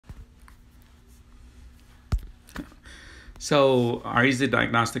So our EZ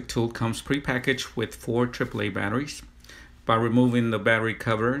diagnostic tool comes prepackaged with 4 AAA batteries. By removing the battery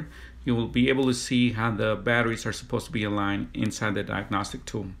cover, you will be able to see how the batteries are supposed to be aligned inside the diagnostic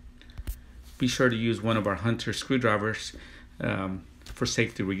tool. Be sure to use one of our Hunter screwdrivers for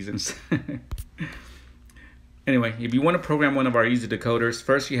safety reasons. Anyway, if you want to program one of our EZ decoders,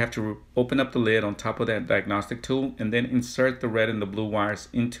 first you have to open up the lid on top of that diagnostic tool and then insert the red and the blue wires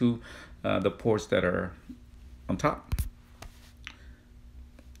into the ports that are on top.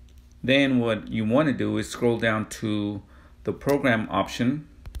 Then what you want to do is scroll down to the program option,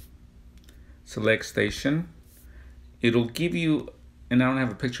 select station. It'll give you, and I don't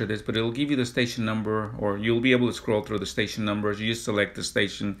have a picture of this, but it'll give you the station number, or you'll be able to scroll through the station numbers. You just select the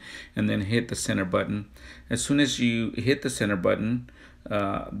station and then hit the center button. As soon as you hit the center button,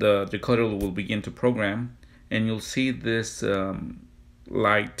 the decoder will begin to program, and you'll see this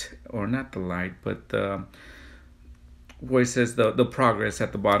light, or not the light, but where it says the progress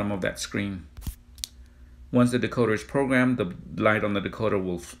at the bottom of that screen. Once the decoder is programmed, the light on the decoder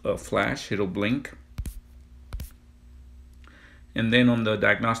will flash, it'll blink. And then on the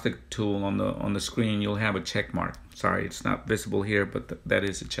diagnostic tool on the screen, you'll have a check mark. Sorry, it's not visible here, but that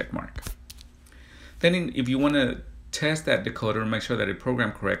is a check mark. Then if you want to test that decoder and make sure that it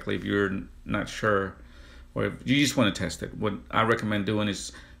programmed correctly, if you're not sure, or if you just want to test it, what I recommend doing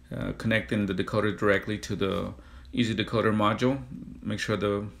is connecting the decoder directly to the EZ decoder module. Make sure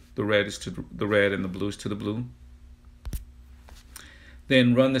the red is to the red and the blue is to the blue.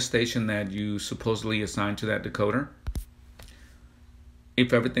 Then run the station that you supposedly assigned to that decoder.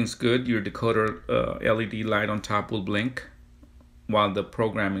 If everything's good, your decoder LED light on top will blink while the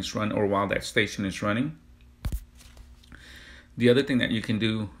program is running, or while that station is running. The other thing that you can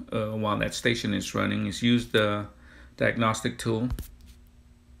do while that station is running is use the diagnostic tool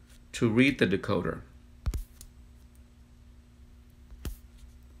to read the decoder.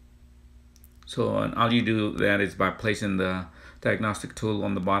 So all you do that is by placing the diagnostic tool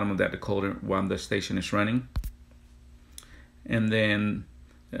on the bottom of that decoder while the station is running. And then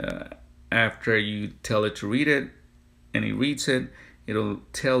after you tell it to read it, and it reads it, it'll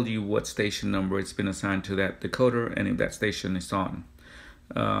tell you what station number it's been assigned to that decoder and if that station is on.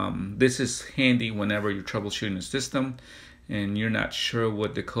 This is handy whenever you're troubleshooting a system and you're not sure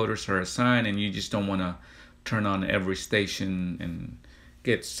what decoders are assigned and you just don't want to turn on every station and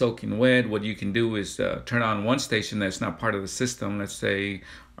get soaking wet. What you can do is turn on one station that's not part of the system. Let's say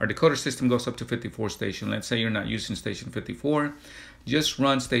our decoder system goes up to 54 station. Let's say you're not using station 54. Just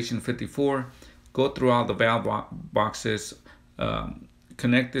run station 54, go through all the valve boxes,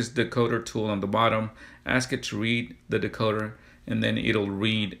 connect this decoder tool on the bottom, ask it to read the decoder, and then it'll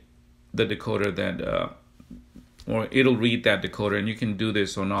read the decoder that, or it'll read that decoder. And you can do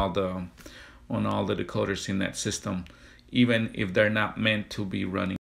this on all the decoders in that system, even if they're not meant to be running.